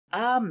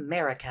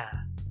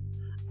America.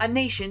 A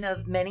nation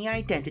of many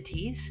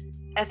identities,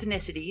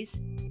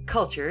 ethnicities,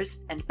 cultures,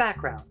 and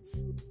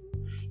backgrounds.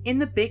 In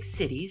the big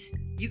cities,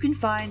 you can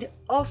find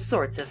all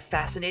sorts of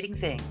fascinating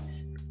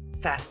things.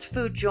 Fast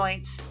food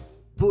joints,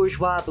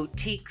 bourgeois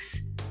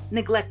boutiques,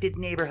 neglected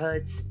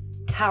neighborhoods,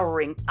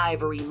 towering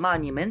ivory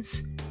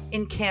monuments,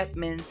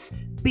 encampments,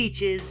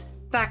 beaches,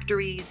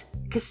 factories,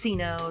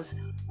 casinos,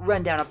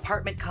 rundown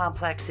apartment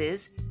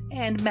complexes,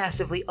 and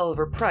massively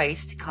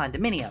overpriced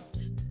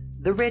condominiums.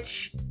 The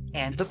rich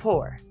and the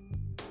poor.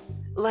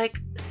 Like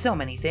so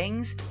many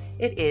things,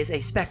 it is a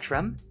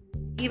spectrum.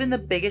 Even the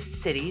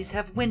biggest cities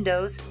have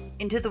windows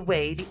into the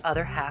way the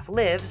other half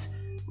lives,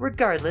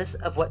 regardless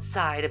of what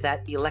side of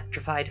that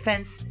electrified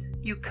fence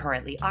you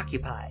currently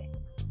occupy.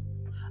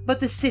 But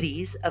the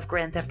cities of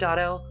Grand Theft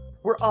Auto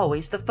were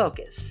always the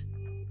focus.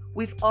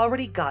 We've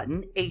already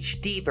gotten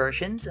HD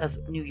versions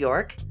of New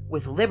York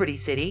with Liberty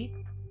City,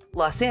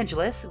 Los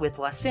Angeles with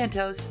Los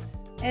Santos,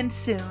 and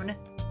soon,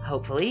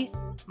 hopefully,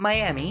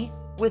 Miami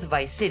with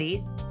Vice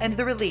City and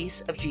the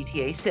release of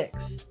GTA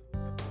 6.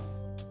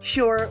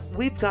 Sure,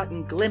 we've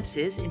gotten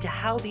glimpses into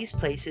how these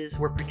places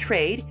were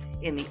portrayed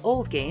in the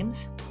old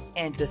games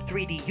and the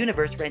 3D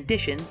universe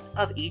renditions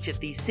of each of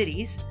these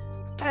cities,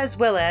 as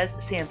well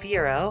as San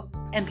Fierro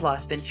and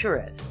Las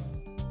Venturas.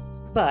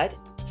 But,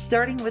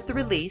 starting with the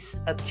release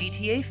of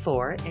GTA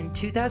 4 in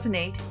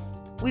 2008,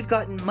 we've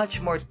gotten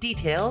much more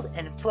detailed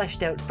and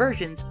fleshed out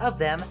versions of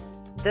them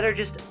that are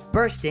just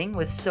bursting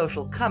with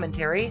social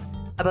commentary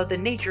about the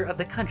nature of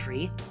the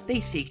country they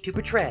seek to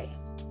portray.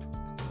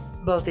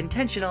 Both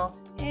intentional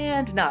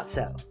and not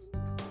so.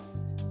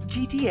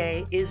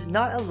 GTA is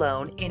not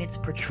alone in its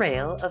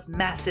portrayal of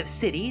massive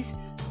cities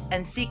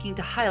and seeking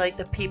to highlight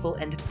the people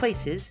and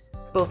places,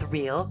 both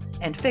real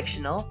and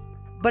fictional,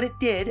 but it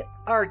did,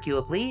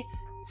 arguably,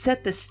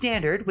 set the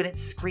standard when it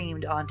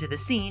screamed onto the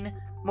scene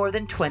more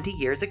than 20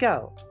 years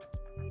ago.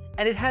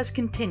 And it has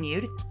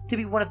continued to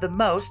be one of the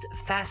most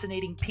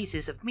fascinating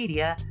pieces of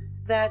media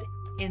that,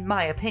 in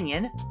my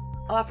opinion,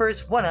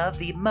 offers one of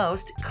the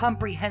most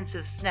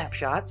comprehensive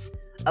snapshots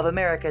of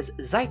America's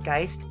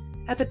zeitgeist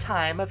at the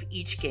time of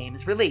each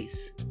game's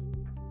release.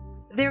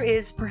 There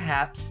is,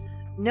 perhaps,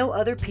 no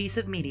other piece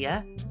of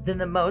media than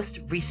the most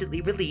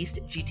recently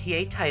released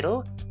GTA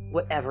title,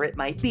 whatever it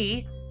might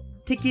be,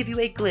 to give you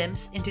a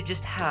glimpse into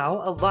just how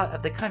a lot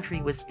of the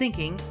country was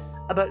thinking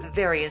about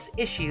various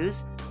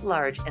issues,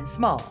 large and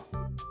small.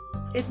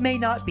 It may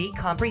not be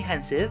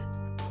comprehensive,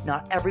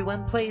 not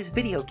everyone plays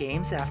video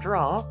games after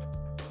all,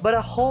 but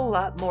a whole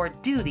lot more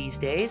do these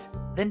days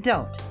than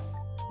don't.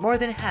 More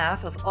than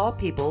half of all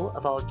people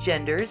of all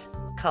genders,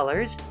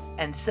 colors,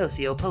 and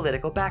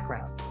socio-political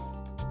backgrounds.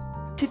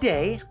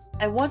 Today,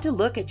 I want to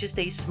look at just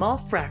a small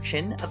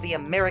fraction of the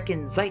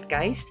American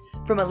zeitgeist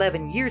from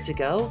 11 years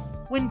ago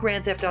when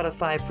Grand Theft Auto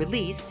V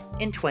released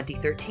in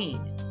 2013.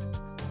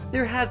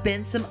 There have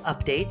been some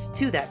updates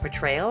to that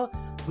portrayal,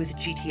 with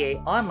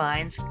GTA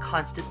Online's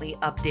constantly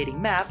updating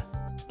map,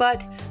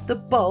 but the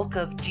bulk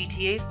of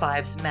GTA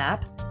V's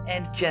map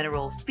and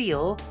general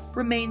feel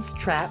remains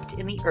trapped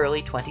in the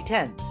early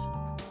 2010s.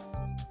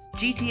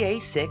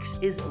 GTA 6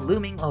 is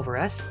looming over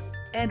us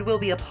and will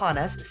be upon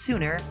us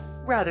sooner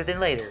rather than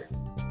later,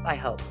 I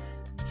hope.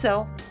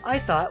 So I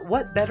thought,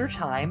 what better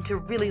time to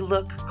really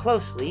look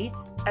closely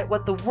at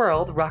what the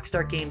world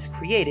Rockstar Games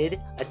created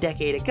a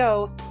decade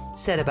ago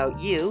said about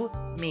you,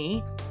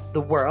 me,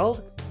 the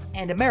world,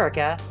 and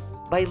America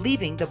by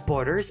leaving the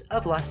borders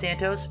of Los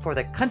Santos for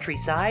the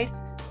countryside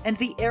and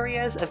the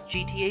areas of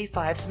GTA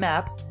 5's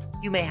map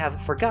you may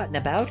have forgotten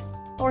about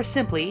or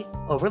simply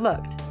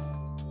overlooked.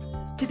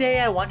 Today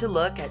I want to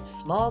look at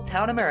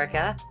small-town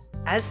America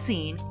as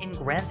seen in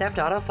Grand Theft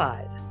Auto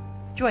V.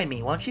 Join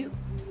me, won't you?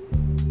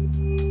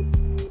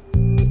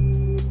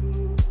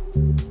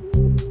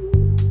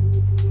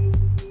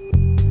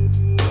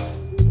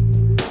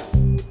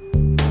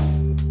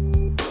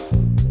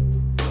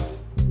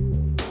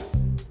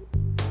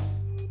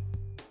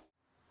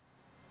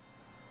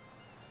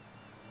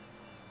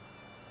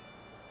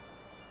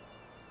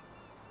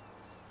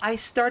 I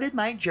started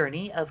my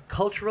journey of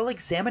cultural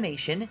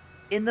examination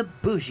in the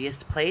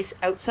bougiest place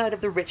outside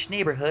of the rich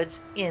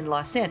neighborhoods in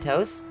Los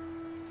Santos,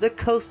 the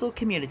coastal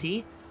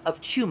community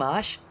of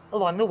Chumash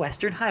along the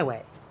Western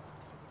Highway.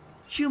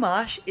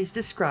 Chumash is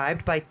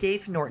described by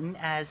Dave Norton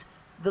as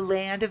the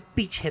land of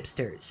beach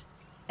hipsters,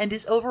 and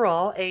is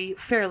overall a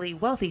fairly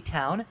wealthy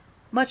town,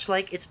 much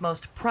like its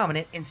most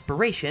prominent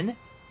inspiration,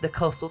 the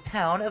coastal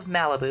town of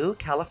Malibu,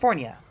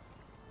 California.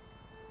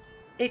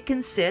 It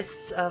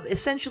consists of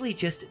essentially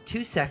just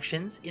two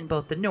sections in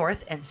both the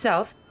north and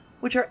south,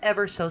 which are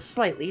ever so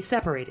slightly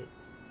separated.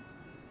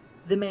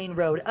 The main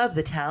road of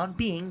the town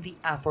being the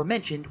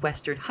aforementioned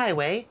Western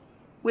Highway,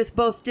 with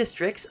both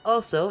districts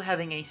also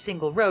having a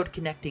single road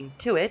connecting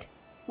to it,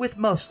 with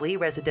mostly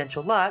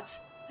residential lots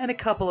and a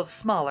couple of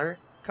smaller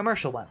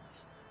commercial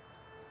ones.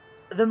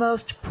 The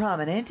most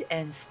prominent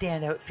and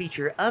standout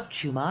feature of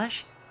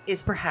Chumash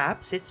is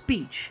perhaps its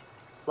beach,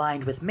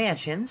 lined with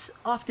mansions,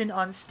 often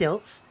on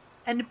stilts,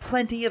 and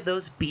plenty of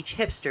those beach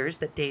hipsters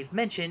that Dave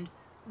mentioned,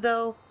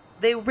 though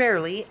They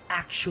rarely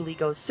actually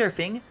go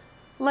surfing,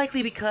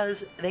 likely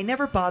because they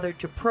never bothered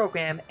to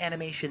program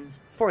animations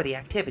for the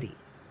activity.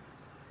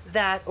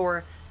 That,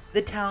 or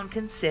the town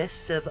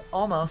consists of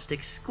almost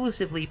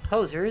exclusively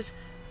posers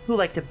who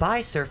like to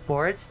buy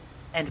surfboards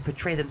and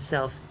portray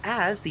themselves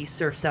as the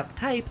Surf's Up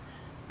type,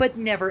 but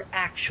never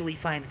actually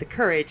find the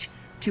courage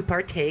to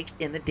partake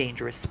in the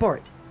dangerous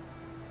sport.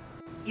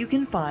 You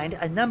can find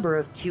a number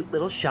of cute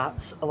little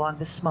shops along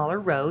the smaller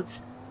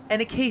roads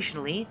and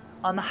occasionally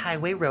on the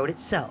highway road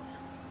itself.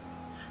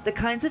 The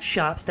kinds of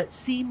shops that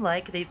seem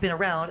like they've been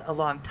around a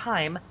long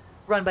time,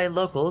 run by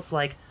locals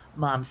like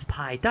Mom's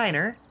Pie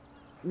Diner,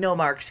 No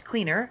Marks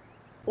Cleaner,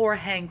 or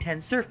Hang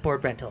Ten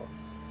Surfboard Rental,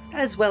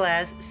 as well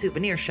as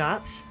souvenir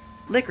shops,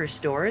 liquor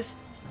stores,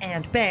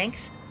 and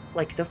banks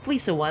like the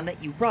Fleeca one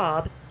that you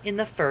rob in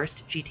the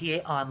first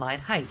GTA Online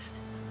heist.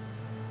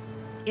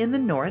 In the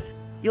north,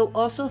 you'll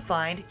also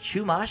find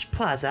Chumash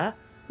Plaza,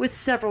 with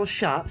several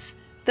shops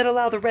that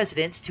allow the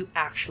residents to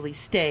actually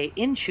stay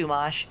in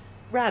Chumash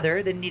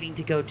rather than needing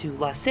to go to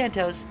Los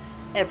Santos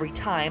every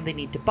time they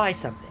need to buy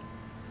something.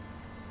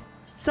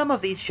 Some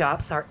of these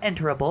shops are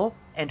enterable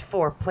and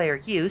for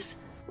player use,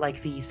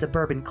 like the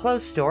Suburban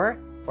Clothes Store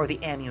or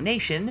the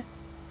Ammunition,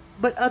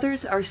 but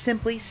others are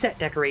simply set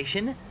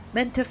decoration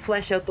meant to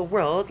flesh out the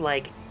world,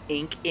 like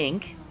Ink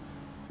Inc.,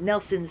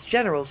 Nelson's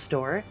General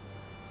Store,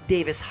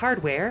 Davis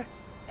Hardware,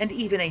 and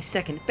even a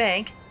second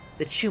bank,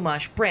 the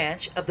Chumash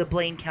branch of the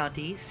Blaine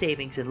County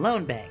Savings and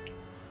Loan Bank.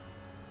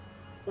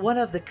 One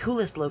of the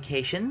coolest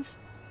locations,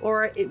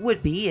 or it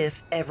would be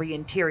if every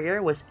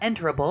interior was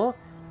enterable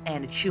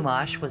and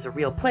Chumash was a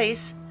real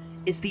place,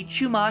 is the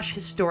Chumash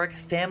Historic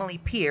Family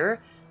Pier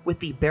with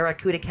the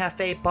Barracuda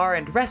Cafe Bar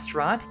and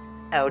Restaurant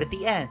out at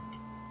the end.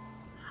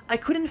 I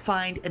couldn't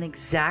find an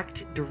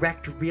exact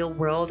direct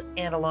real-world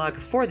analog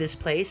for this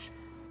place,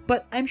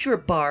 but I'm sure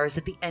bars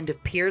at the end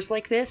of piers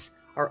like this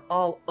are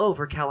all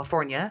over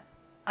California,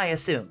 I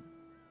assume.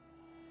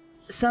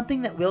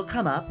 Something that will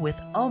come up with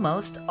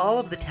almost all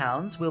of the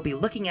towns we'll be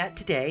looking at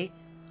today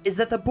is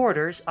that the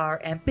borders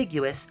are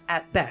ambiguous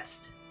at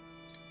best.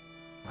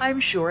 I'm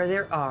sure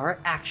there are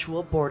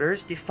actual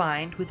borders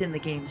defined within the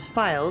game's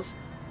files,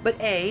 but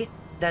A,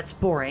 that's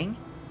boring,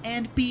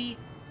 and B,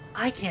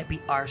 I can't be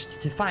arsed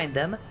to find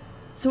them,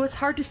 so it's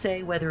hard to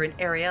say whether an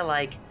area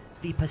like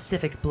the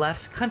Pacific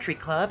Bluffs Country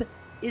Club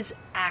is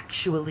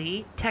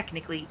actually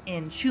technically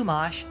in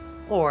Chumash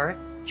or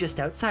just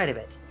outside of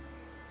it.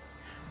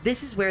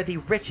 This is where the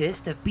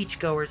richest of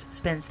beachgoers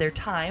spends their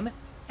time,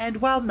 and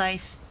while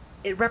nice,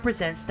 it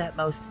represents that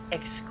most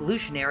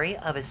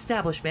exclusionary of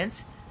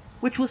establishments,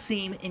 which will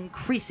seem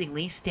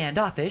increasingly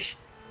standoffish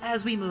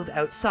as we move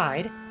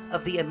outside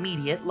of the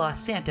immediate Los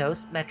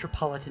Santos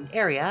metropolitan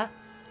area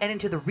and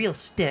into the real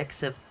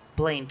sticks of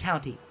Blaine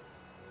County.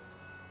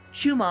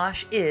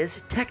 Chumash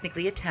is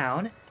technically a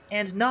town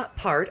and not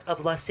part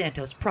of Los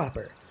Santos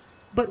proper,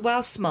 but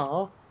while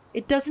small,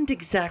 it doesn't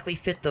exactly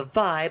fit the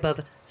vibe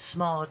of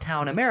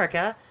small-town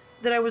America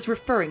that I was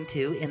referring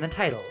to in the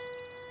title.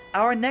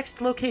 Our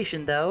next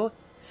location, though,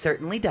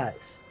 certainly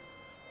does.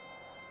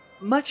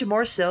 Much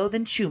more so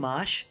than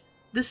Chumash,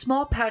 the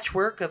small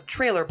patchwork of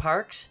trailer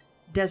parks,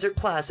 desert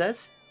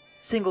plazas,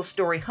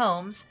 single-story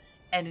homes,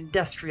 and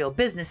industrial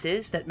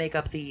businesses that make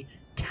up the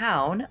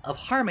town of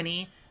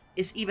Harmony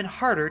is even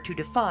harder to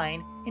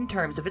define in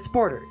terms of its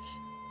borders.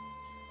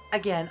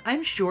 Again,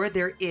 I'm sure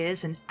there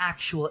is an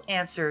actual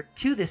answer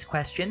to this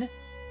question,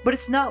 but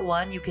it's not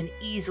one you can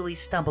easily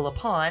stumble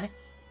upon,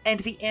 and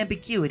the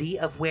ambiguity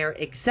of where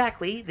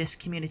exactly this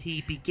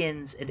community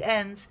begins and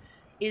ends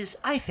is,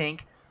 I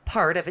think,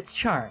 part of its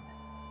charm.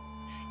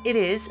 It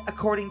is,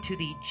 according to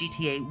the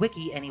GTA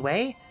Wiki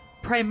anyway,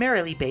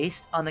 primarily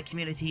based on the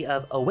community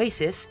of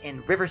Oasis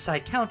in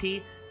Riverside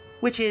County,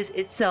 which is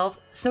itself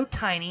so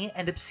tiny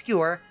and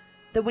obscure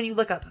that when you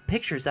look up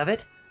pictures of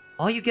it,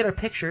 all you get are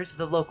pictures of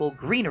the local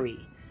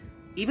greenery.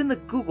 Even the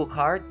Google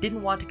car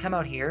didn't want to come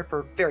out here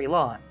for very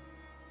long.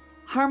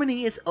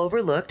 Harmony is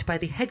overlooked by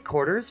the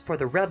headquarters for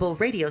the Rebel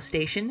radio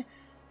station,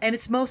 and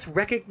its most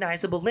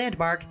recognizable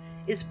landmark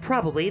is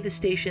probably the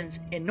station's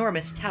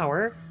enormous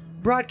tower,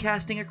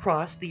 broadcasting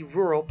across the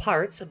rural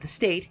parts of the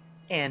state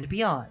and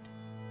beyond.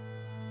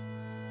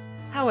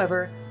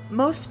 However,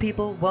 most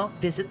people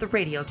won't visit the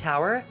radio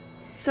tower,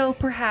 so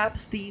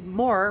perhaps the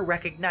more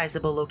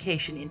recognizable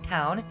location in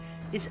town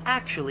is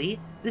actually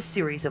the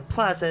series of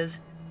plazas,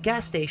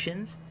 gas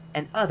stations,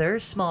 and other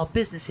small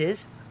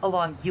businesses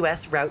along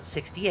US Route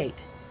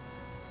 68.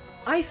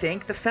 I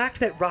think the fact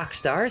that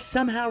Rockstar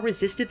somehow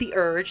resisted the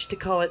urge to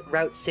call it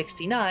Route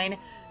 69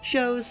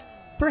 shows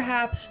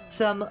perhaps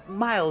some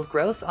mild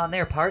growth on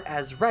their part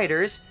as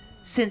writers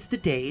since the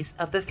days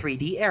of the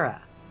 3D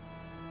era.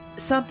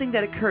 Something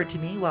that occurred to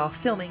me while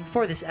filming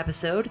for this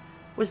episode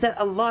was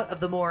that a lot of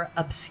the more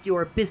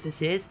obscure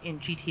businesses in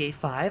GTA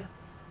 5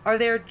 are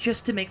there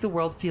just to make the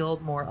world feel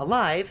more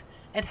alive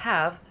and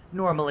have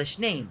normalish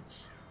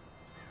names.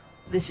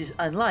 This is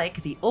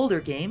unlike the older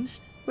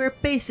games, where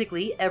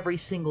basically every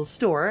single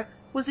store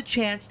was a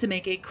chance to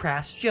make a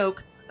crass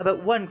joke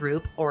about one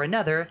group or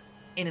another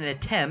in an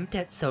attempt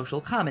at social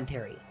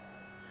commentary.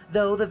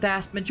 though the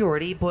vast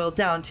majority boil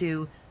down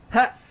to,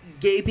 ha,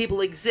 gay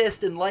people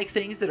exist and like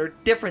things that are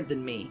different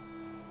than me.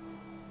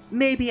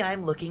 Maybe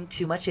I'm looking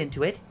too much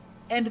into it,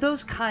 and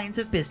those kinds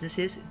of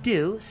businesses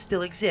do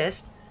still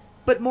exist,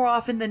 but more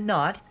often than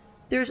not,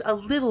 there's a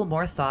little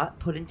more thought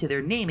put into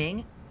their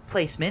naming,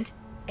 placement,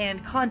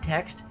 and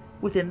context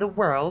within the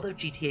world of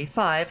GTA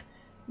 5,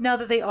 now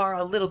that they are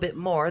a little bit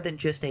more than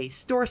just a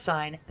store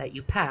sign that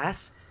you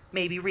pass,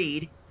 maybe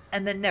read,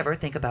 and then never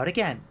think about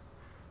again.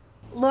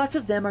 Lots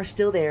of them are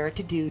still there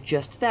to do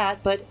just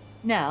that, but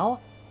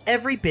now,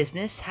 every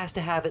business has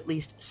to have at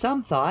least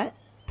some thought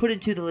put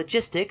into the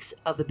logistics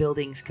of the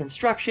building's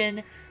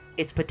construction,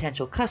 its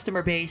potential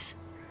customer base,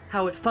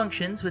 how it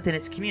functions within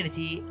its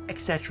community,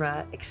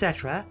 etc.,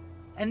 etc.,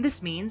 and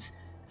this means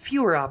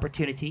fewer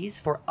opportunities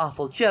for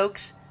awful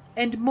jokes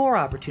and more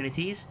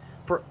opportunities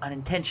for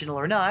unintentional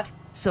or not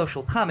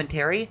social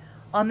commentary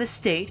on the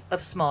state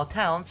of small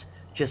towns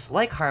just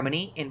like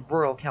Harmony in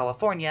rural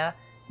California,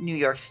 New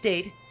York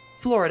State,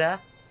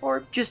 Florida,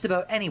 or just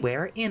about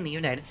anywhere in the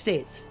United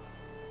States.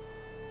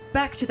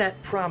 Back to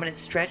that prominent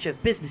stretch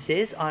of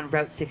businesses on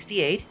Route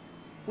 68,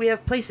 we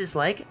have places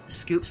like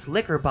Scoop's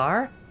Liquor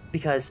Bar,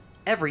 because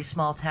every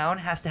small town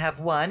has to have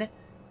one,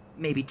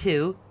 maybe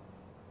two,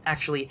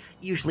 actually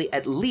usually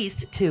at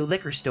least 2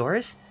 liquor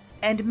stores,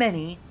 and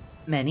many,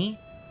 many,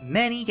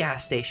 many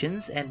gas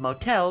stations and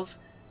motels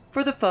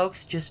for the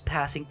folks just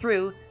passing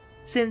through,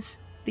 since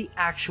the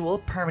actual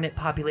permanent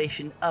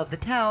population of the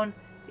town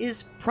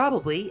is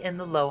probably in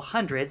the low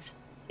hundreds,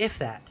 if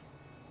that.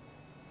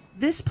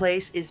 This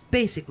place is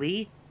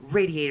basically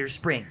Radiator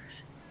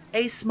Springs,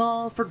 a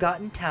small,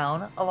 forgotten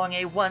town along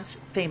a once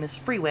famous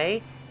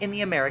freeway in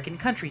the American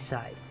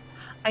countryside.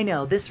 I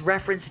know this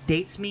reference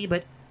dates me,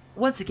 but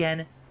once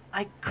again,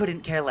 I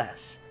couldn't care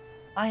less.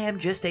 I am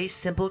just a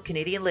simple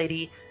Canadian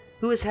lady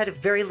who has had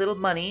very little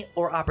money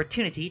or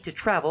opportunity to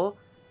travel,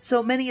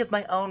 so many of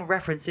my own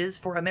references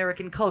for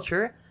American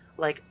culture,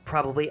 like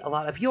probably a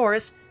lot of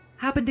yours,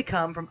 happen to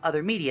come from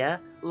other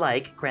media,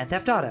 like Grand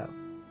Theft Auto.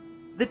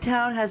 The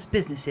town has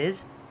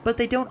businesses, but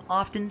they don't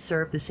often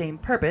serve the same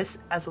purpose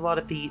as a lot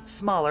of the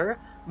smaller,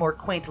 more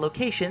quaint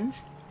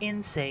locations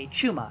in, say,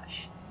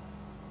 Chumash.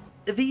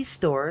 These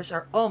stores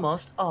are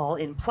almost all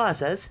in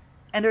plazas,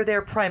 and are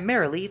there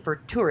primarily for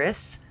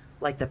tourists,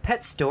 like the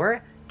pet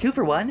store, 2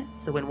 for 1,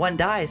 so when one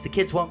dies the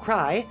kids won't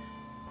cry,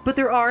 but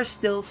there are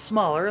still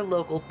smaller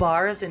local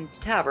bars and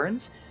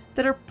taverns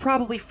that are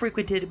probably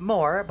frequented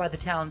more by the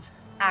town's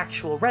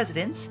actual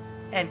residents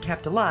and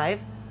kept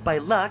alive by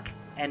luck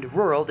and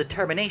rural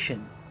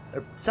determination,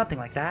 or something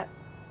like that.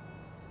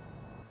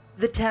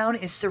 The town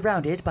is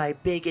surrounded by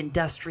big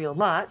industrial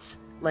lots,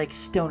 like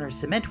Stoner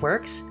Cement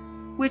Works,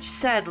 which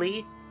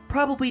sadly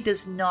probably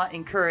does not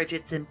encourage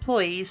its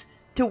employees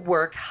to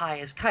work high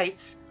as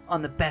kites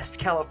on the best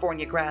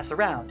California grass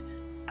around.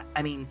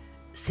 I mean,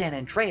 San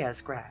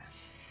Andreas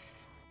grass.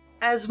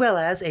 As well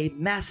as a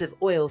massive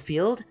oil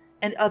field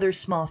and other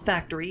small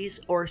factories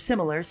or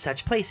similar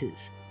such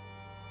places.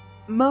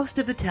 Most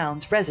of the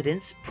town's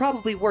residents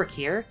probably work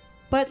here,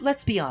 but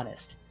let's be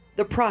honest,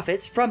 the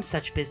profits from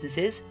such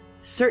businesses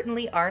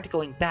certainly aren't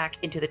going back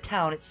into the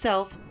town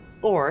itself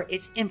or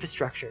its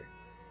infrastructure.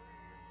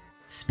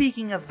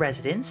 Speaking of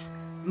residents,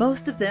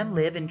 most of them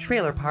live in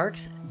trailer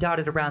parks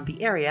dotted around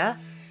the area,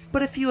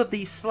 but a few of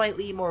these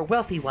slightly more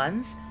wealthy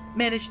ones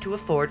manage to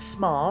afford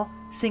small,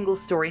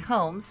 single-story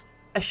homes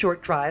a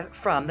short drive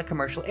from the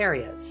commercial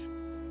areas.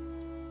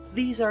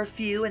 These are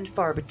few and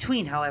far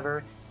between,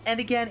 however, and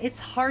again, it's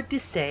hard to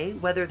say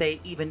whether they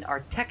even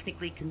are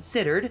technically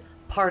considered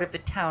part of the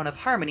town of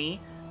Harmony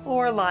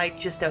or lie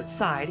just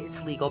outside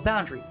its legal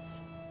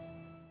boundaries.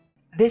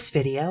 This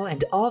video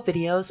and all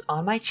videos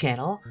on my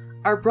channel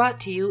are brought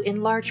to you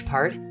in large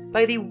part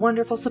by the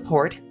wonderful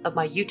support of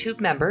my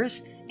YouTube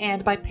members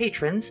and my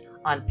patrons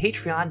on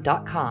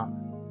patreon.com.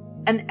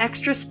 An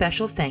extra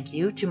special thank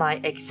you to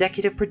my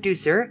executive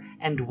producer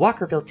and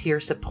Walkerville tier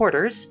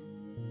supporters,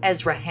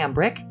 Ezra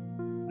Hambrick,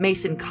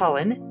 Mason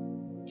Collin,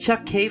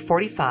 Chuck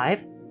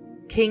K45,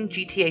 King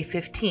GTA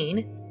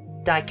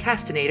 15,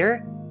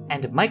 Dicastinator,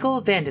 and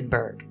Michael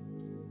Vandenberg.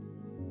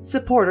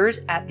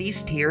 Supporters at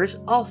these tiers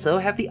also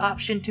have the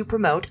option to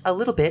promote a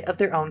little bit of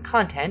their own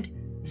content,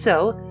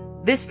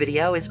 so this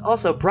video is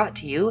also brought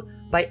to you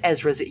by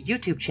Ezra's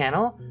YouTube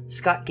channel,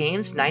 Scott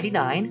Games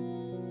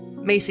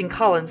 99, Mason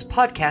Collins'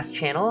 podcast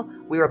channel,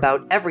 We're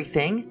About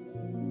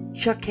Everything,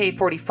 Chuck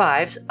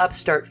K45's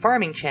Upstart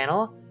Farming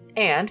channel,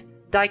 and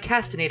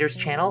Dicastinator's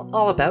channel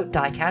all about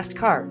diecast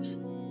cars.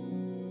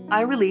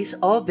 I release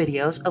all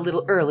videos a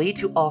little early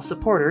to all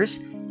supporters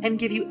and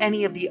give you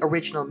any of the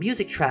original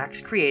music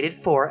tracks created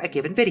for a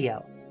given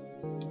video.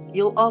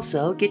 You'll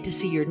also get to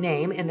see your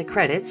name in the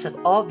credits of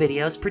all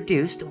videos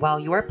produced while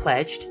you are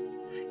pledged,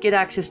 get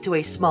access to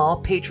a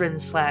small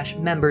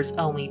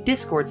patron/members-only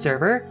Discord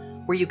server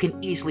where you can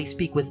easily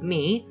speak with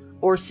me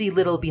or see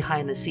little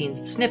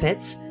behind-the-scenes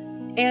snippets,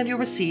 and you'll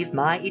receive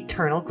my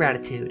eternal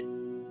gratitude.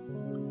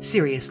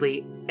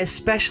 Seriously,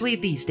 especially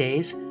these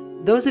days,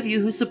 those of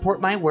you who support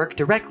my work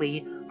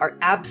directly are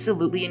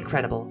absolutely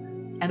incredible.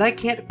 and I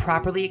can't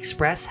properly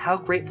express how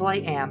grateful I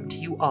am to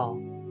you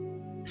all.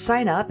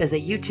 Sign up as a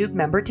YouTube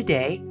member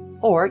today,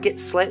 or get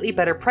slightly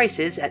better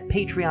prices at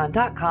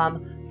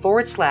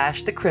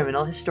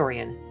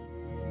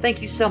patreon.com/thecriminalhistorian.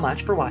 Thank you so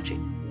much for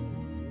watching.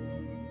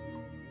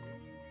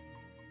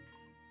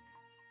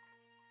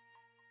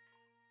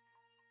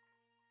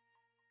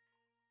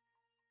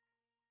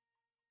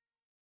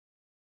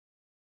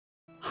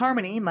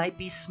 Harmony might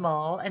be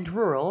small and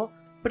rural,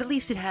 but at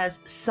least it has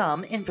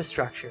some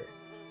infrastructure.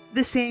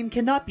 The same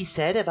cannot be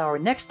said of our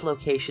next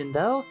location,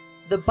 though,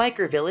 the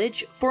biker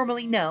village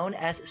formerly known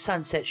as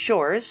Sunset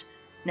Shores,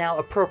 now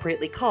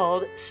appropriately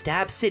called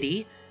Stab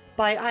City,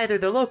 by either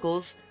the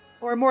locals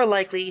or more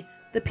likely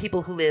the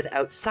people who live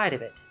outside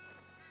of it.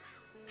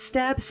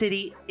 Stab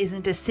City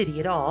isn't a city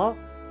at all.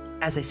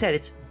 As I said,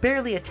 it's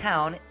barely a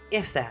town,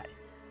 if that.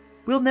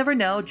 We'll never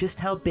know just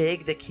how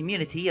big the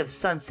community of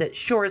Sunset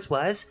Shores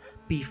was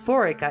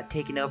before it got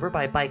taken over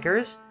by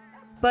bikers,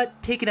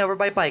 but taken over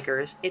by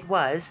bikers it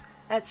was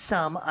at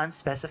some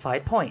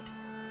unspecified point.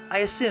 I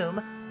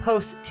assume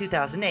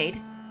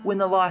post-2008, when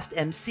the Lost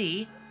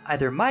MC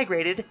either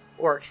migrated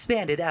or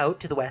expanded out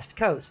to the West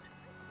Coast.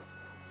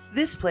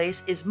 This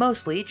place is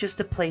mostly just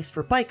a place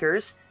for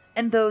bikers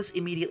and those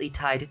immediately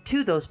tied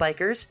to those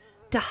bikers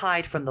to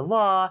hide from the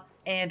law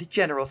and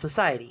general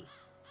society.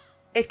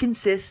 It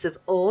consists of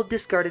old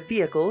discarded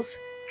vehicles,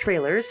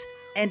 trailers,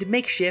 and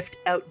makeshift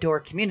outdoor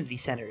community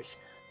centers,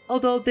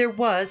 although there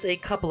was a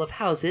couple of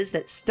houses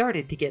that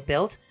started to get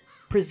built,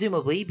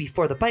 presumably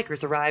before the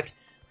bikers arrived,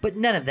 but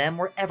none of them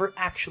were ever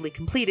actually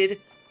completed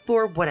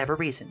for whatever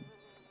reason.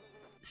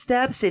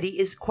 Stab City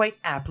is quite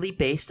aptly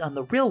based on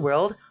the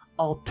real-world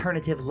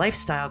alternative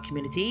lifestyle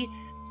community,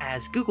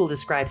 as Google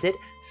describes it,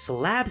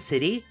 Slab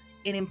City,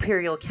 in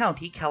Imperial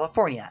County,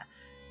 California.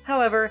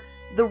 However,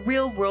 the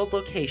real-world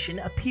location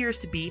appears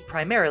to be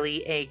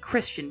primarily a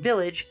Christian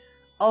village,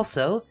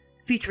 also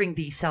featuring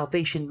the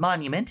Salvation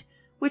Monument,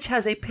 which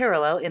has a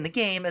parallel in the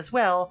game as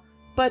well,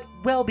 but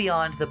well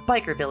beyond the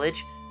biker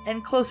village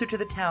and closer to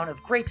the town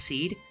of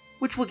Grapeseed,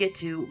 which we'll get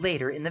to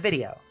later in the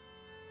video.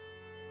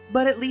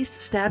 But at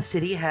least Stab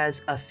City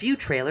has a few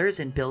trailers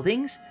and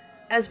buildings,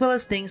 as well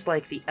as things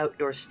like the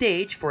outdoor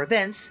stage for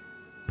events,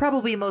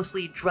 probably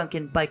mostly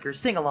drunken biker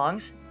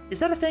sing-alongs. Is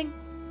that a thing?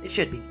 It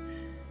should be.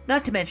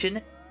 Not to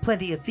mention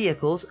plenty of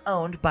vehicles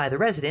owned by the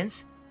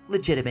residents,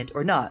 legitimate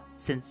or not,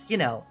 since, you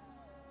know,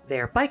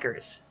 they're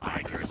bikers.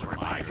 Bikers,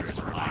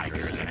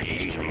 and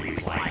occasionally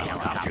fly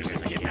helicopters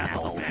and kidnap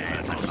old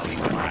men, mostly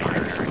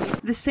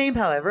bikers. The same,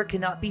 however,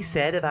 cannot be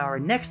said of our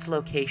next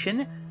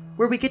location,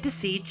 where we get to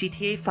see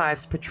GTA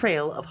 5's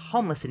portrayal of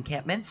homeless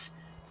encampments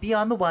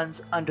beyond the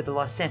ones under the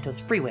Los Santos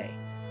Freeway.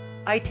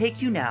 I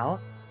take you now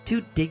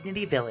to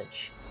Dignity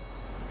Village.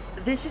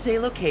 This is a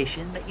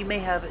location that you may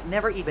have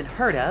never even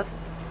heard of.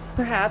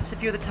 Perhaps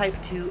if you're the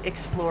type to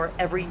explore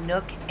every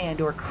nook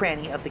and/or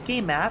cranny of the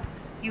game map,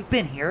 you've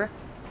been here,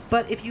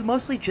 but if you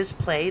mostly just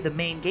play the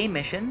main game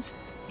missions,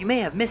 you may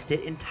have missed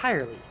it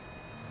entirely.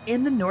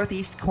 In the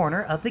northeast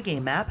corner of the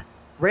game map,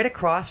 right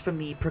across from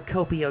the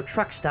Procopio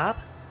truck stop,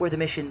 where the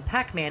mission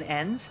Pac-Man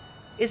ends,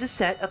 is a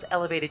set of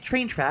elevated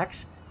train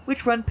tracks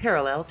which run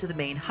parallel to the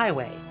main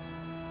highway.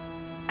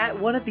 At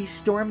one of these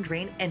storm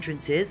drain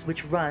entrances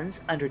which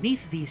runs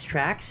underneath these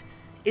tracks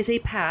is a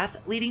path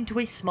leading to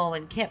a small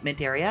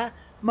encampment area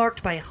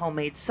marked by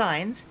homemade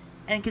signs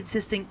and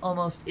consisting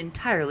almost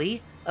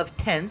entirely of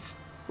tents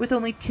with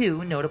only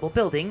two notable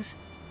buildings,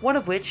 one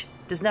of which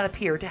does not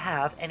appear to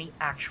have any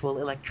actual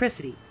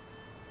electricity.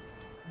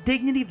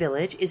 Dignity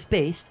Village is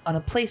based on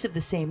a place of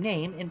the same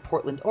name in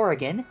Portland,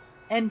 Oregon,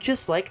 and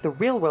just like the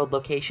real-world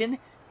location,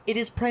 it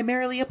is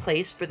primarily a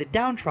place for the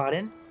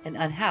downtrodden and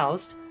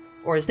unhoused,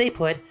 or as they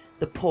put,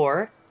 the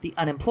poor, the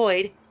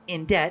unemployed,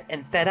 in debt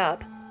and fed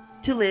up,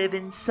 to live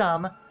in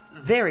some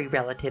very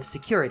relative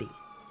security.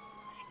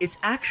 It's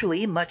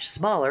actually much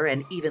smaller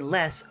and even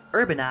less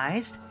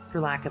urbanized, for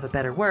lack of a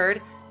better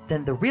word,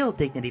 than the real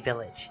Dignity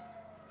Village.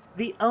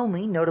 The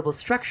only notable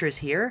structures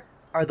here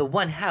are the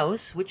one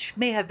house, which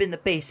may have been the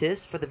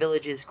basis for the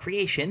village's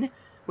creation,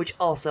 which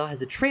also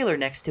has a trailer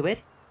next to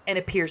it and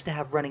appears to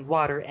have running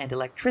water and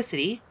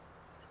electricity,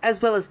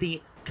 as well as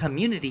the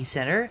community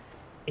center,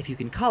 if you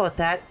can call it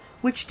that,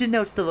 which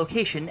denotes the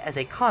location as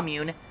a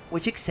commune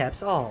which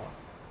accepts all.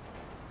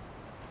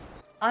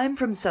 I'm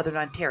from Southern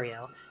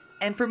Ontario,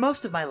 and for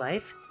most of my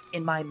life,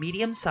 in my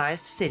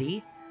medium-sized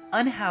city,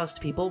 unhoused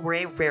people were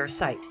a rare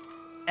sight,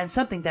 and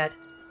something that,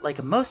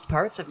 like most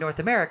parts of North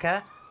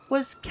America,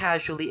 was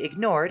casually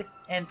ignored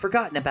and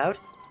forgotten about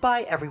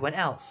by everyone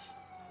else.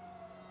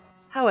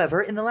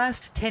 However, in the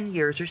last 10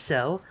 years or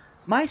so,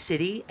 my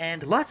city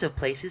and lots of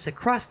places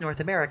across North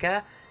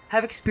America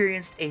have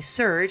experienced a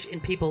surge in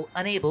people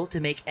unable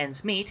to make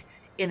ends meet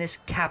in this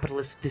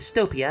capitalist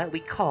dystopia we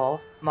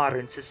call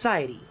modern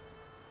society.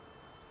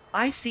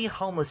 I see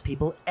homeless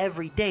people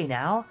every day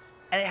now,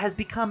 and it has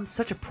become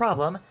such a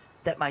problem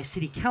that my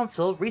city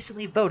council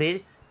recently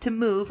voted to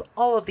move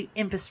all of the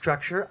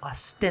infrastructure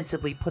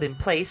ostensibly put in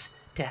place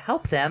to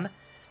help them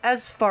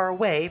as far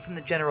away from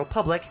the general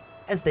public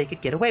as they could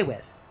get away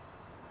with.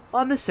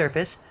 On the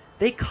surface,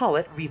 they call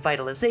it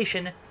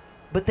revitalization,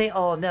 but they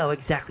all know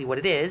exactly what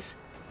it is,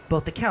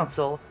 both the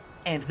council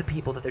and the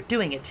people that they're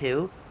doing it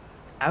to.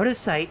 Out of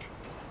sight,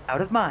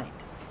 out of mind.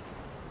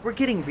 We're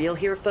getting real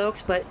here,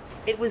 folks, but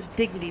it was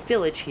Dignity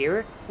Village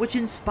here which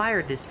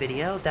inspired this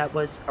video that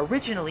was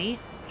originally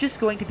just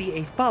going to be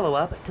a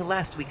follow-up to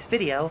last week's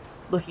video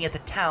looking at the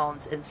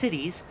towns and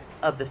cities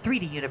of the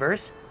 3D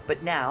universe,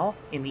 but now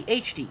in the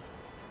HD.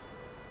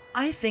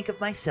 I think of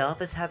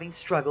myself as having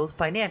struggled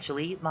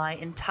financially my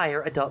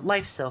entire adult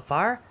life so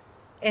far,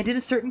 and in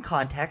a certain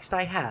context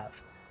I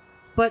have.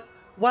 But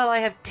while I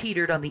have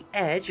teetered on the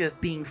edge of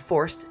being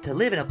forced to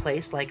live in a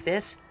place like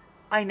this,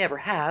 I never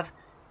have,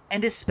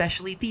 and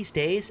especially these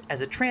days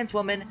as a trans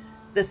woman,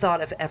 the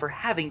thought of ever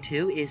having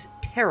to is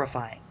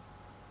terrifying.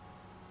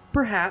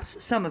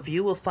 Perhaps some of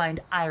you will find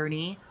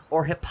irony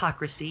or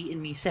hypocrisy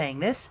in me saying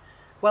this,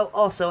 while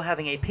also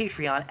having a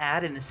Patreon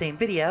ad in the same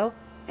video,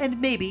 and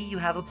maybe you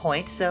have a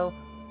point, so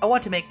I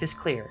want to make this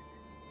clear.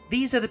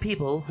 These are the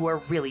people who are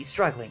really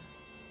struggling.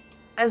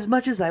 As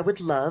much as I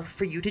would love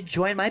for you to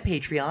join my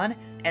Patreon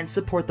and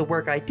support the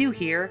work I do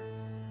here,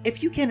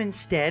 if you can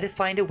instead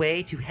find a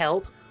way to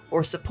help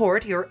or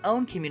support your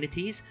own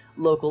community's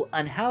local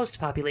unhoused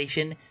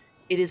population,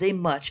 it is a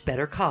much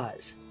better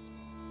cause.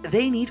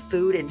 They need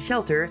food and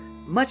shelter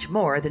much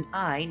more than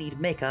I need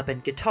makeup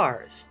and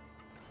guitars.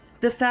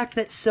 The fact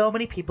that so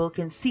many people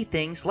can see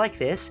things like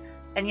this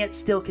and yet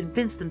still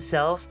convince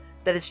themselves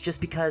that it's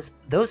just because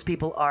those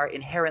people are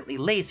inherently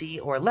lazy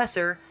or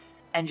lesser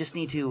and just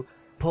need to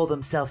pull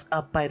themselves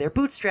up by their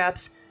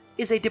bootstraps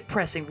is a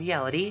depressing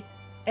reality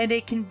and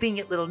a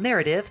convenient little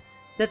narrative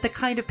that the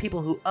kind of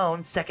people who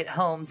own second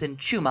homes in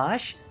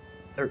Chumash,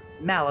 or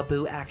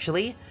Malibu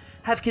actually,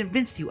 have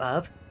convinced you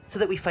of so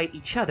that we fight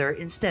each other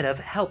instead of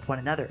help one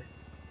another.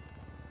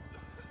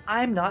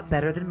 I'm not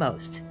better than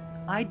most.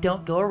 I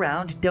don't go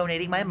around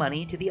donating my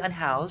money to the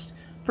unhoused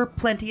for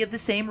plenty of the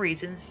same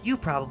reasons you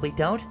probably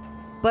don't,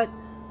 but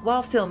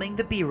while filming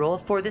the B-roll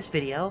for this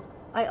video,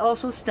 I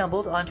also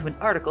stumbled onto an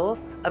article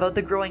about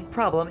the growing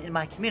problem in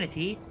my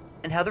community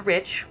and how the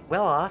rich,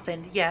 well-off,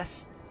 and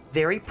yes,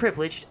 very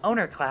privileged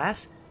owner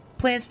class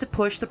plans to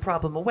push the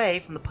problem away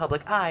from the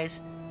public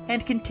eyes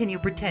and continue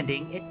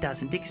pretending it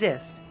doesn't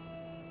exist.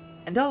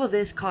 And all of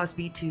this caused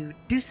me to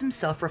do some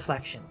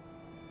self-reflection.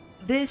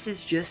 This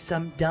is just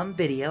some dumb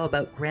video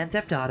about Grand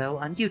Theft Auto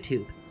on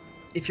YouTube.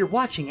 If you're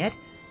watching it,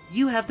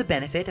 you have the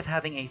benefit of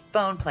having a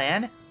phone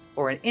plan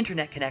or an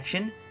internet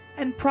connection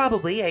and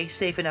probably a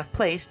safe enough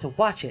place to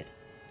watch it.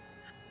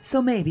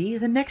 So maybe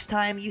the next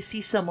time you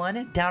see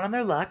someone down on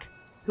their luck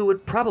who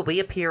would probably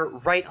appear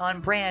right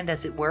on brand,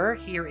 as it were,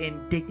 here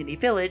in Dignity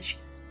Village,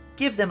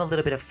 give them a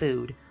little bit of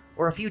food,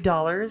 or a few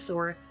dollars,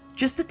 or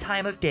just the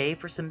time of day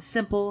for some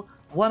simple,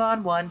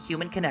 one-on-one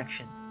human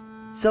connection.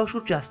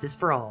 Social justice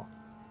for all.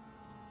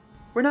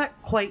 We're not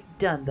quite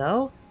done,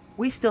 though.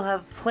 We still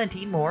have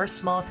plenty more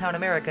small-town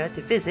America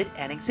to visit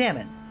and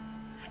examine.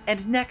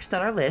 And next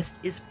on our list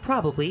is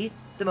probably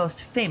the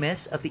most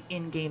famous of the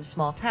in-game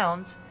small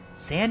towns,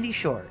 Sandy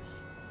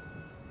Shores.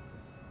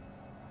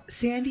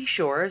 Sandy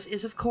Shores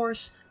is, of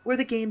course, where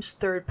the game's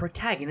third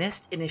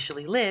protagonist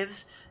initially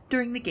lives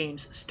during the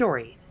game's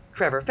story,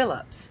 Trevor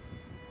Phillips.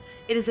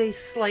 It is a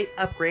slight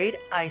upgrade,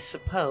 I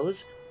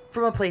suppose,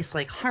 from a place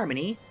like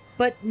Harmony,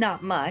 but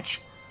not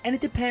much, and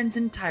it depends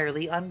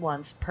entirely on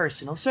one's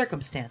personal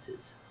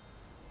circumstances.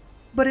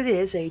 But it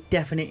is a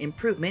definite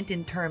improvement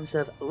in terms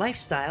of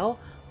lifestyle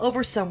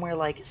over somewhere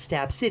like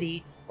Stab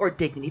City or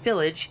Dignity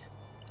Village,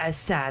 as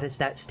sad as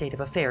that state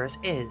of affairs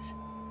is.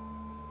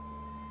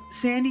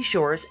 Sandy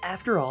Shores,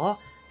 after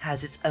all,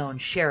 has its own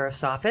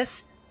sheriff's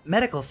office,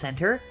 medical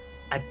center,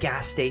 a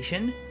gas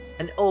station,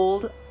 an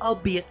old,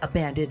 albeit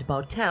abandoned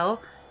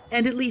motel,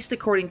 and at least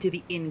according to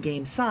the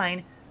in-game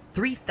sign,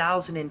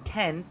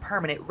 3,010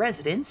 permanent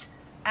residents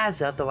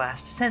as of the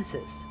last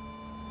census.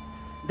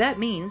 That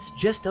means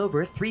just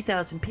over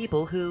 3,000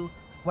 people who,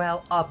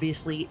 while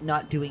obviously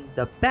not doing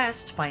the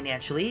best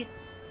financially,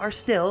 are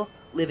still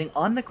living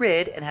on the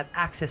grid and have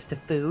access to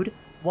food,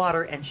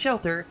 water, and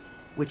shelter,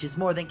 which is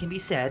more than can be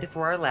said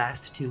for our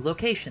last two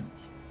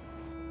locations.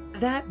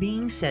 That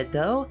being said,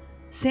 though,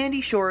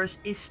 Sandy Shores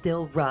is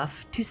still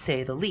rough, to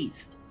say the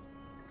least.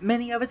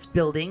 Many of its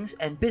buildings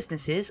and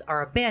businesses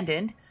are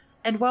abandoned,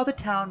 and while the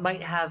town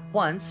might have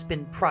once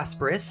been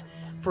prosperous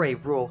for a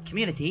rural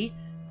community,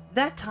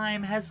 that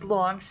time has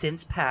long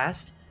since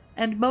passed,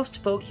 and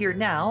most folk here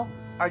now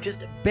are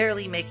just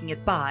barely making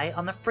it by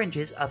on the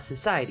fringes of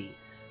society.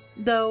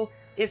 Though,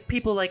 if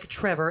people like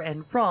Trevor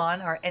and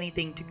Ron are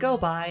anything to go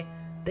by,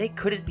 they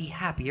couldn't be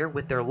happier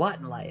with their lot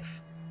in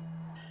life.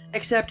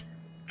 Except,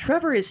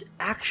 Trevor is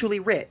actually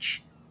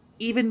rich,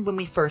 even when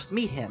we first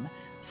meet him,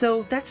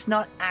 so that's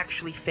not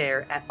actually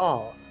fair at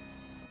all.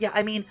 Yeah,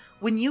 I mean,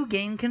 when you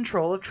gain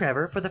control of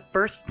Trevor for the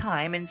first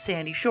time in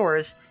Sandy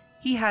Shores,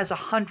 he has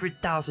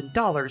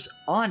 $100,000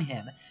 on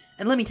him,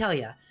 and let me tell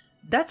ya,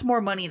 that's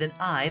more money than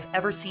I've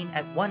ever seen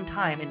at one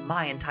time in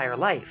my entire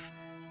life,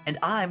 and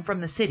I'm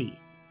from the city.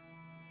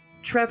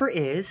 Trevor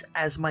is,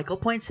 as Michael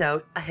points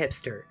out, a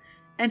hipster,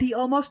 and he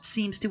almost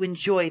seems to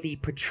enjoy the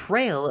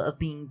portrayal of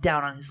being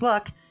down on his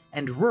luck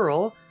and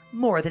rural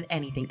more than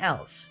anything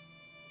else.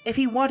 If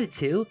he wanted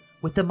to,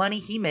 with the money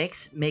he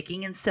makes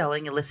making and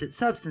selling illicit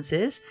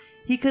substances,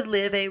 he could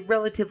live a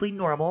relatively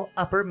normal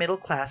upper middle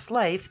class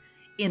life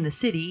in the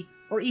city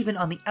or even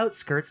on the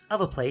outskirts of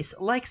a place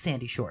like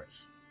Sandy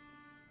Shores.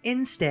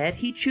 Instead,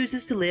 he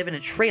chooses to live in a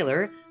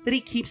trailer that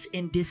he keeps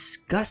in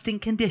disgusting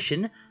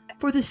condition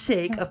for the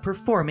sake of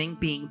performing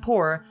being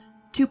poor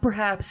to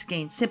perhaps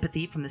gain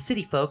sympathy from the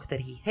city folk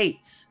that he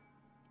hates.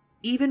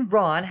 Even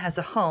Ron has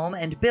a home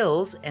and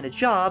bills and a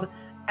job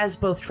as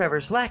both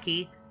Trevor's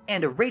lackey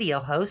and a radio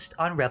host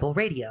on Rebel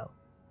Radio.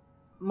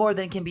 More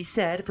than can be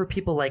said for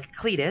people like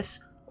Cletus,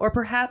 or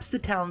perhaps the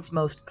town's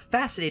most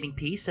fascinating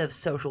piece of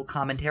social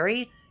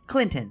commentary,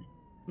 Clinton.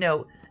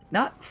 No,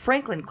 not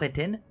Franklin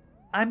Clinton.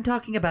 I'm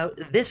talking about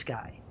this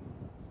guy.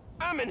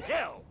 I'm in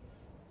hell!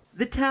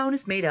 The town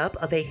is made up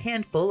of a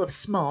handful of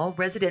small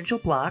residential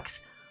blocks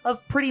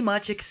of pretty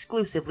much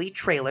exclusively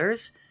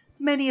trailers,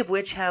 many of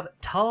which have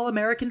tall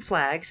American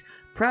flags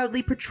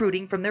proudly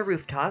protruding from their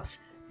rooftops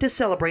to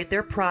celebrate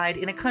their pride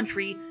in a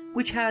country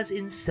which has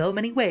in so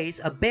many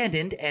ways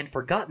abandoned and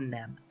forgotten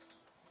them.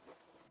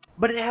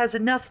 But it has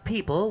enough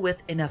people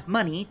with enough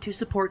money to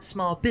support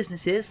small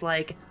businesses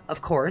like,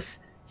 of course,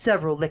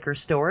 several liquor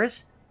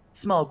stores,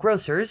 small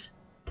grocers,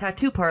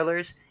 tattoo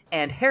parlors,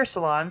 and hair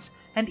salons,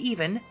 and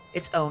even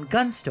its own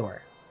gun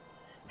store.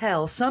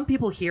 Hell, some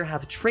people here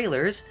have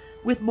trailers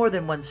with more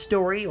than one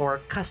story or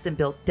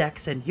custom-built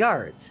decks and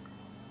yards.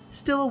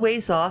 Still a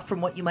ways off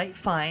from what you might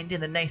find in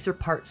the nicer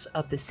parts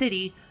of the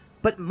city,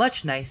 but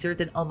much nicer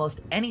than almost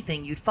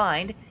anything you'd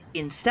find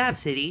in Stab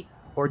City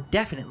or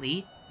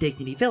definitely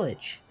Dignity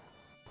Village.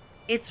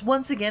 It's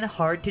once again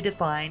hard to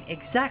define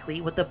exactly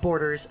what the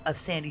borders of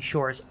Sandy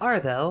Shores are,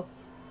 though.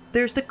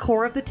 There's the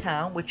core of the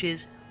town, which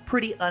is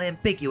pretty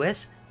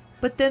unambiguous,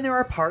 but then there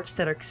are parts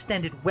that are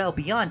extended well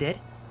beyond it,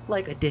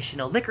 like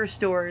additional liquor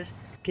stores,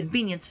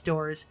 convenience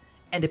stores,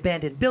 and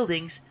abandoned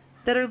buildings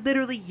that are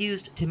literally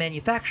used to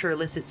manufacture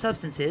illicit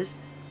substances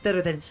that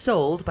are then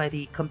sold by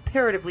the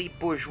comparatively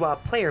bourgeois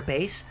player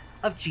base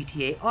of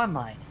GTA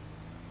Online,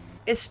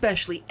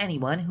 especially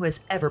anyone who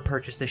has ever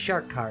purchased a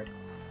Shark card.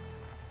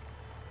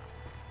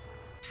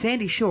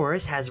 Sandy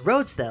Shores has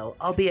roads though,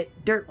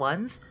 albeit dirt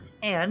ones,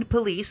 and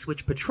police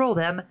which patrol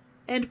them,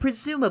 and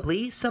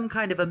presumably some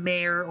kind of a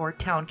mayor or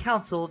town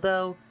council,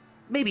 though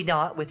maybe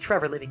not with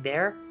Trevor living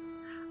there.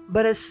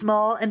 But as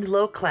small and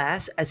low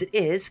class as it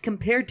is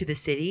compared to the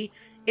city,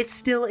 it's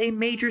still a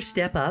major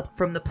step up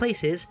from the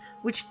places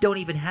which don't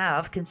even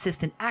have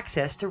consistent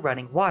access to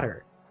running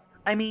water.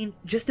 I mean,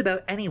 just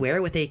about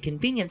anywhere with a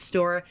convenience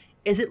store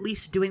is at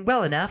least doing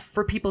well enough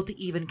for people to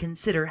even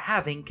consider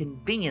having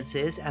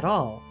conveniences at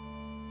all.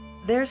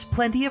 There's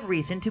plenty of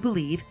reason to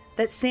believe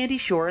that Sandy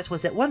Shores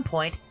was at one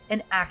point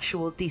an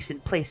actual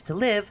decent place to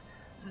live,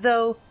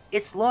 though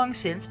it's long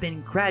since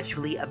been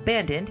gradually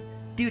abandoned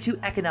due to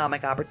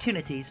economic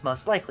opportunities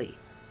most likely.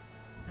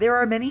 There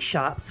are many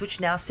shops which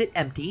now sit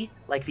empty,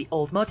 like the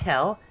old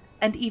motel,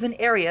 and even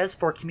areas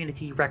for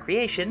community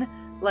recreation,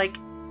 like,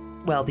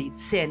 well, the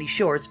Sandy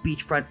Shores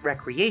Beachfront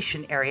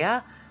Recreation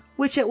Area,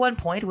 which at one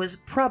point was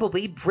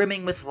probably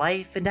brimming with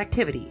life and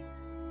activity.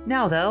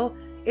 Now, though,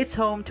 it's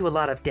home to a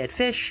lot of dead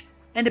fish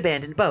and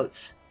abandoned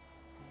boats.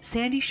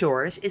 Sandy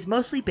Shores is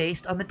mostly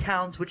based on the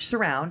towns which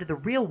surround the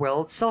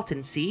real-world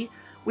Salton Sea,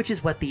 which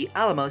is what the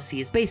Alamo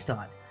Sea is based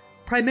on.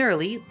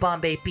 Primarily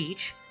Bombay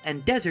Beach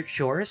and Desert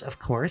Shores, of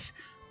course,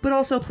 but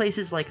also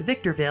places like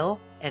Victorville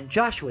and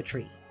Joshua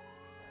Tree.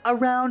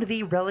 Around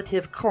the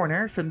relative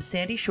corner from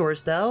Sandy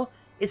Shores, though,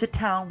 is a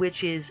town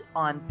which is,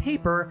 on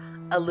paper,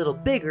 a little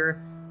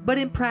bigger, but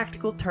in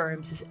practical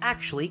terms is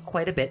actually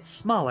quite a bit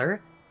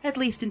smaller, at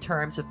least in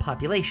terms of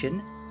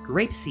population,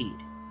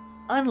 Grapeseed.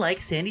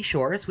 Unlike Sandy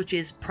Shores, which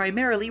is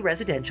primarily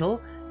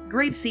residential,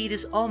 Grapeseed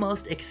is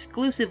almost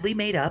exclusively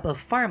made up of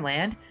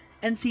farmland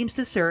and seems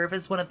to serve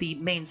as one of the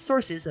main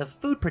sources of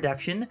food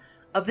production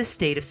of the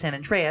state of San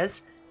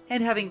Andreas,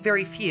 and having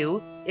very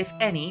few, if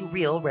any,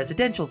 real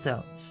residential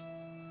zones.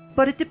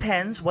 But it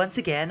depends, once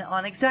again,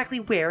 on exactly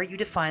where you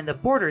define the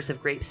borders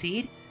of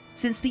Grapeseed,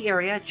 since the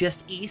area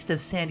just east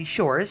of Sandy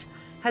Shores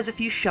has a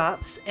few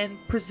shops and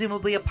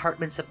presumably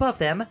apartments above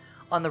them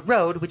on the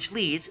road which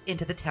leads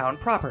into the town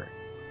proper.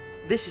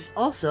 This is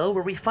also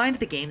where we find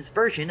the game's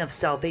version of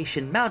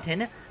Salvation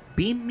Mountain,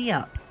 Beam Me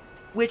Up,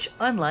 which,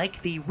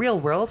 unlike the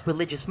real-world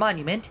religious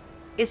monument,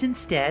 is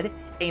instead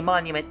a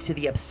monument to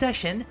the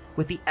obsession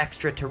with the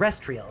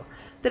extraterrestrial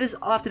that is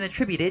often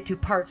attributed to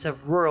parts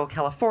of rural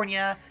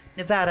California,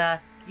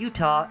 Nevada,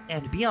 Utah,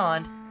 and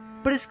beyond,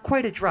 but is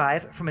quite a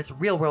drive from its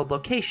real-world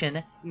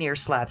location near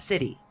Slab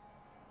City.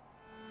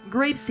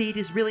 Grapeseed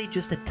is really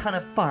just a ton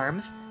of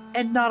farms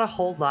and not a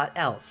whole lot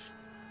else.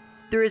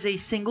 There is a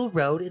single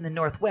road in the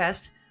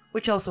northwest,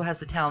 which also has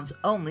the town's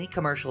only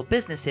commercial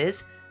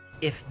businesses,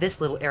 if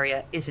this little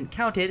area isn't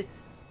counted,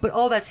 but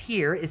all that's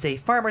here is a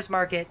farmer's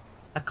market,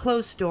 a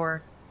clothes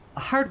store, a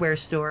hardware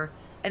store,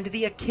 and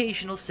the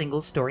occasional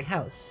single-story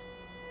house.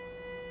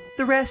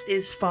 The rest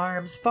is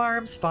farms,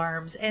 farms,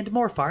 farms, and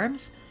more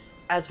farms,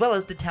 as well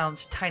as the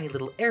town's tiny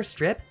little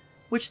airstrip,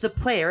 which the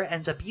player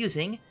ends up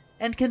using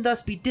and can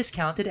thus be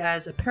discounted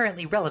as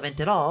apparently relevant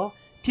at all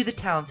to the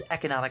town's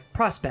economic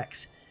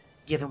prospects,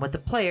 given what the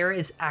player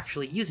is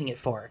actually using it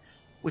for,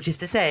 which is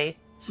to say,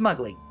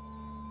 smuggling.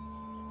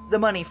 The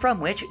money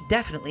from which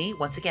definitely,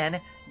 once again,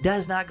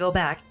 does not go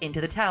back into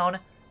the town,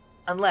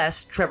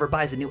 unless Trevor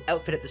buys a new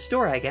outfit at the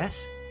store, I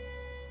guess.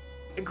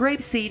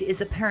 Grapeseed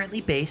is apparently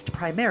based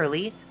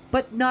primarily,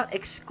 but not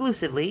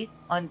exclusively,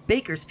 on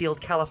Bakersfield,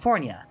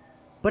 California,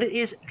 but it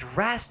is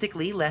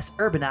drastically less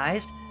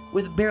urbanized,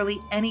 with barely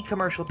any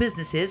commercial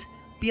businesses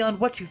beyond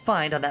what you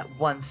find on that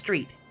one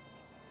street.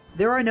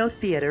 There are no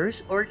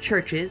theaters or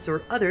churches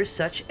or other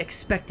such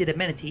expected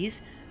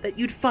amenities that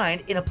you'd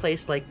find in a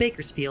place like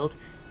Bakersfield,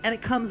 and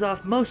it comes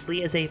off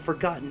mostly as a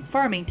forgotten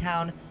farming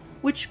town,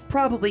 which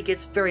probably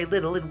gets very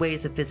little in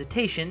ways of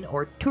visitation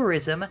or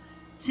tourism,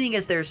 seeing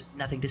as there's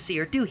nothing to see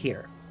or do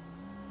here.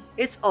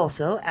 It's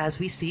also, as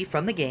we see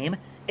from the game,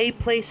 a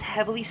place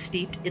heavily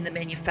steeped in the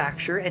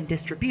manufacture and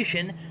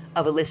distribution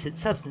of illicit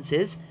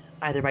substances,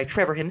 either by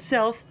Trevor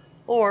himself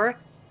or,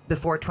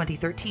 before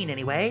 2013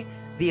 anyway,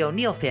 the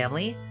O'Neill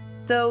family,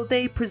 though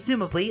they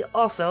presumably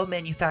also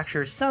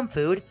manufacture some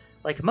food,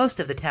 like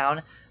most of the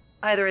town,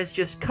 either as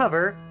just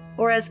cover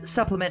or as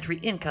supplementary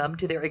income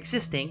to their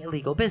existing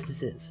illegal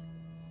businesses.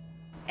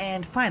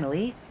 And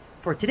finally,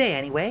 for today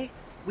anyway,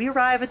 we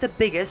arrive at the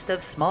biggest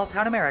of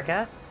small-town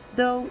America,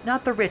 though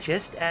not the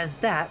richest, as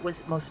that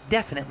was most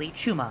definitely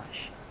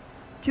Chumash.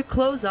 To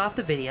close off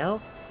the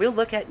video, we'll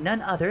look at none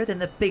other than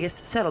the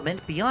biggest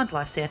settlement beyond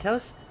Los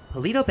Santos,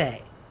 Paleto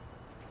Bay.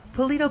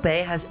 Paleto Bay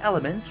has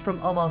elements from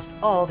almost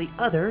all the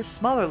other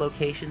smaller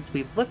locations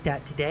we've looked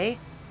at today,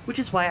 which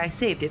is why I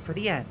saved it for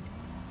the end.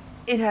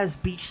 It has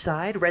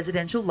beachside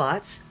residential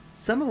lots,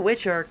 some of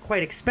which are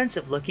quite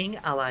expensive looking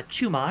a la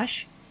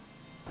Chumash.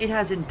 It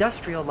has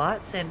industrial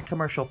lots and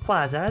commercial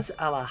plazas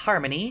a la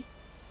Harmony,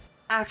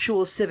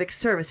 actual civic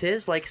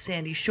services like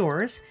Sandy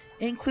Shores,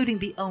 including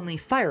the only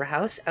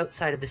firehouse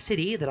outside of the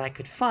city that I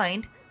could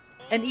find,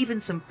 and even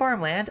some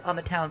farmland on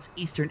the town's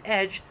eastern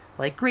edge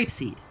like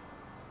Grapeseed.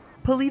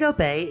 Paleto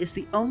Bay is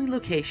the only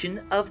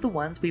location of the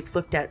ones we've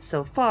looked at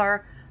so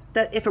far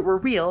that if it were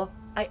real,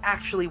 I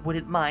actually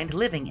wouldn't mind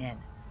living in,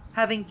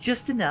 having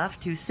just enough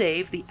to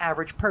save the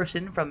average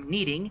person from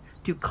needing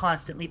to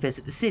constantly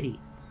visit the city.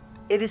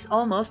 It is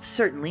almost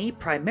certainly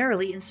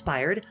primarily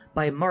inspired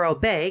by Morro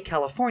Bay,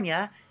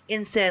 California,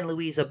 in San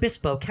Luis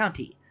Obispo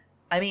County.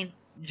 I mean,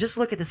 just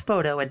look at this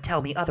photo and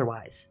tell me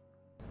otherwise.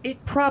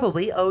 It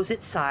probably owes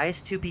its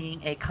size to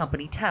being a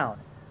company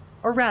town,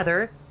 or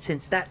rather,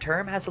 since that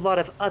term has a lot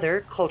of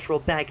other cultural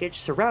baggage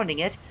surrounding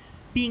it,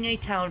 being a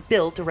town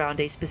built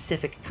around a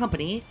specific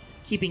company,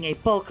 keeping a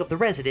bulk of the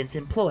residents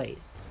employed.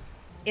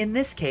 In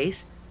this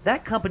case,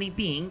 that company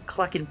being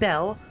Cluckin'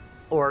 Bell,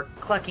 or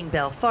Clucking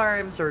Bell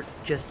Farms, or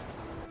just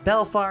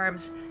Bell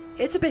Farms.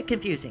 It's a bit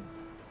confusing.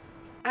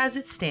 As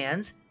it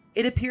stands,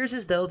 it appears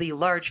as though the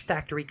large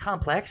factory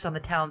complex on the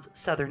town's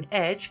southern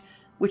edge,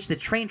 which the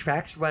train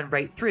tracks run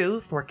right through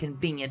for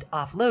convenient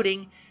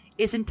offloading,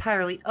 is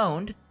entirely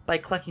owned by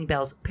Clucking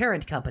Bell's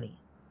parent company.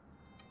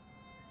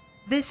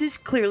 This is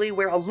clearly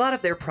where a lot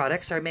of their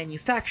products are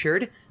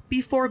manufactured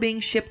before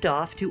being shipped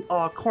off to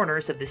all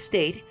corners of the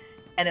state,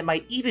 and it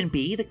might even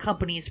be the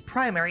company's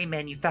primary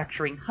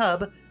manufacturing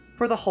hub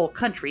for the whole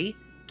country,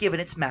 given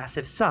its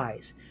massive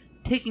size,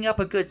 taking up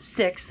a good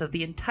sixth of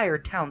the entire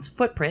town's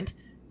footprint,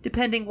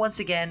 depending once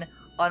again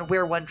on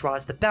where one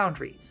draws the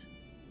boundaries.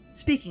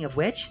 Speaking of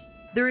which,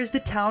 there is the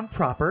town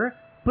proper,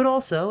 but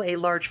also a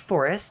large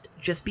forest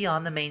just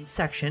beyond the main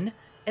section,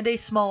 and a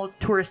small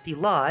touristy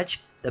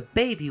lodge, the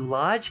Bayview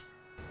Lodge,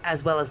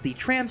 as well as the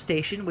tram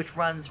station which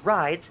runs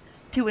rides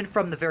to and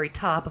from the very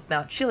top of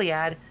Mount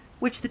Chiliad,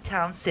 which the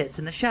town sits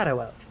in the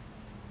shadow of.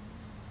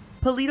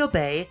 Paleto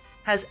Bay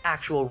has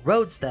actual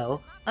roads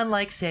though,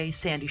 unlike say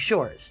Sandy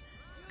Shores,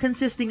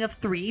 consisting of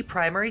 3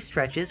 primary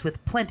stretches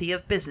with plenty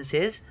of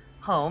businesses,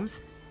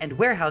 homes, and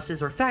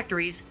warehouses or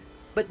factories,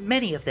 but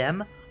many of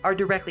them are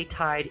directly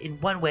tied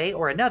in one way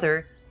or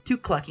another to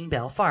Clucking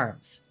Bell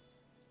Farms.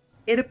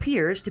 It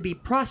appears to be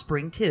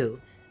prospering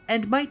too,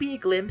 and might be a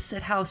glimpse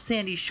at how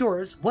Sandy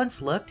Shores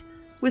once looked,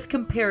 with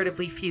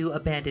comparatively few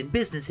abandoned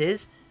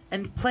businesses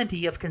and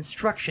plenty of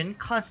construction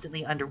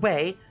constantly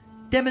underway,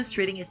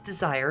 demonstrating its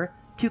desire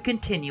to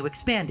continue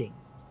expanding.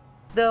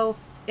 Though,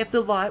 if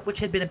the lot, which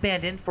had been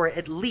abandoned for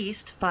at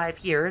least 5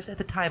 years at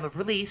the time of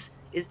release,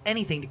 is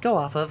anything to go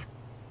off of,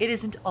 it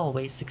isn't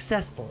always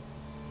successful.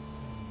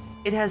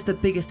 It has the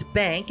biggest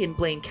bank in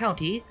Blaine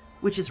County,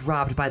 which is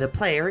robbed by the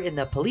player in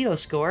the Paleto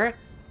score,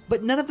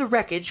 but none of the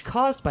wreckage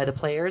caused by the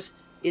players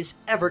is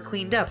ever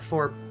cleaned up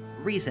for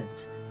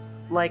reasons,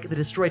 like the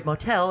destroyed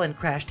motel and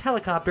crashed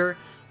helicopter,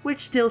 which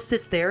still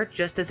sits there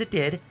just as it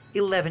did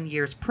 11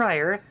 years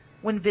prior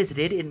when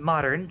visited in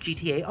modern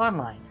GTA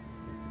Online.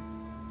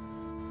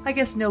 I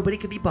guess nobody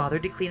could be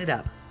bothered to clean it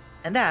up,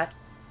 and that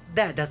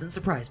doesn't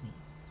surprise me.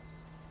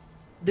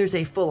 There's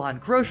a full-on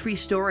grocery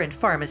store and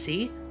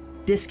pharmacy,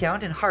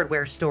 discount and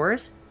hardware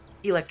stores,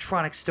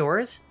 electronic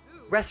stores,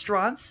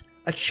 restaurants,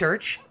 a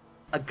church,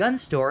 a gun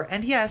store,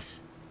 and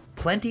yes,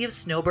 plenty of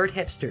snowbird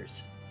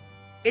hipsters.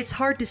 It's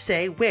hard to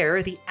say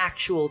where the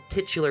actual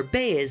titular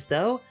bay is,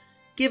 though,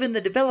 given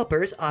the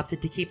developers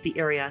opted to keep the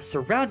area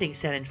surrounding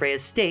San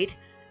Andreas State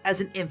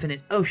as an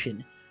infinite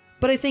ocean,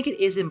 but I think it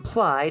is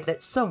implied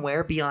that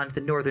somewhere beyond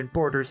the northern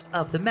borders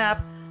of the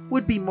map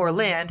would be more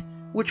land,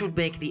 which would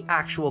make the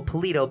actual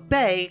Paleto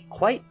Bay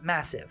quite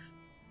massive.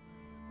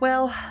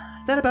 Well,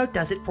 that about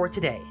does it for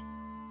today.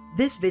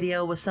 This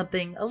video was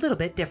something a little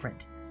bit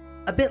different.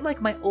 A bit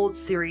like my old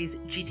series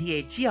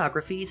GTA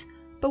Geographies,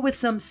 but with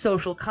some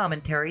social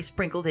commentary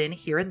sprinkled in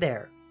here and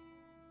there.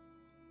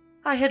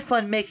 I had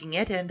fun making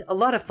it, and a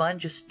lot of fun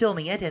just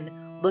filming it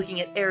and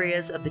looking at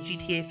areas of the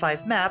GTA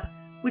 5 map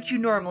which you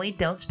normally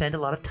don't spend a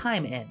lot of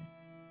time in.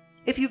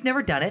 If you've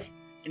never done it,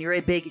 and you're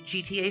a big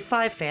GTA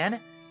 5 fan,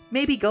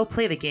 maybe go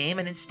play the game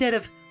and instead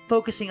of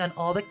focusing on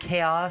all the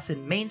chaos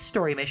and main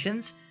story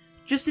missions,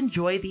 just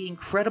enjoy the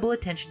incredible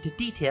attention to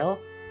detail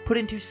put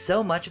into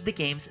so much of the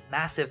game's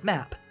massive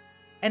map.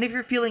 And if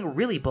you're feeling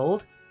really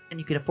bold, and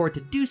you can afford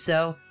to do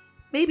so,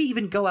 maybe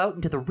even go out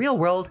into the real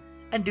world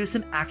and do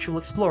some actual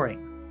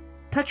exploring.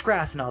 Touch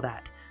grass and all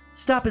that.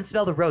 Stop and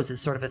smell the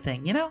roses sort of a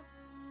thing, you know?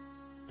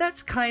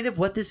 That's kind of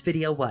what this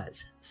video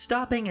was.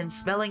 Stopping and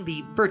smelling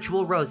the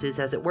virtual roses,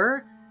 as it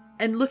were,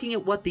 and looking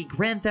at what the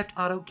Grand Theft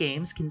Auto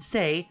games can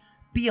say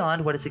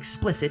beyond what is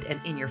explicit and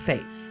in your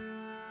face.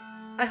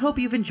 I hope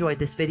you've enjoyed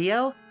this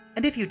video,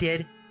 and if you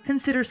did,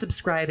 consider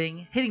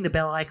subscribing, hitting the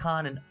bell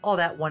icon, and all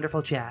that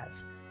wonderful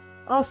jazz.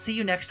 I'll see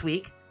you next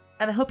week,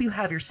 and I hope you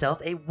have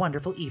yourself a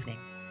wonderful evening.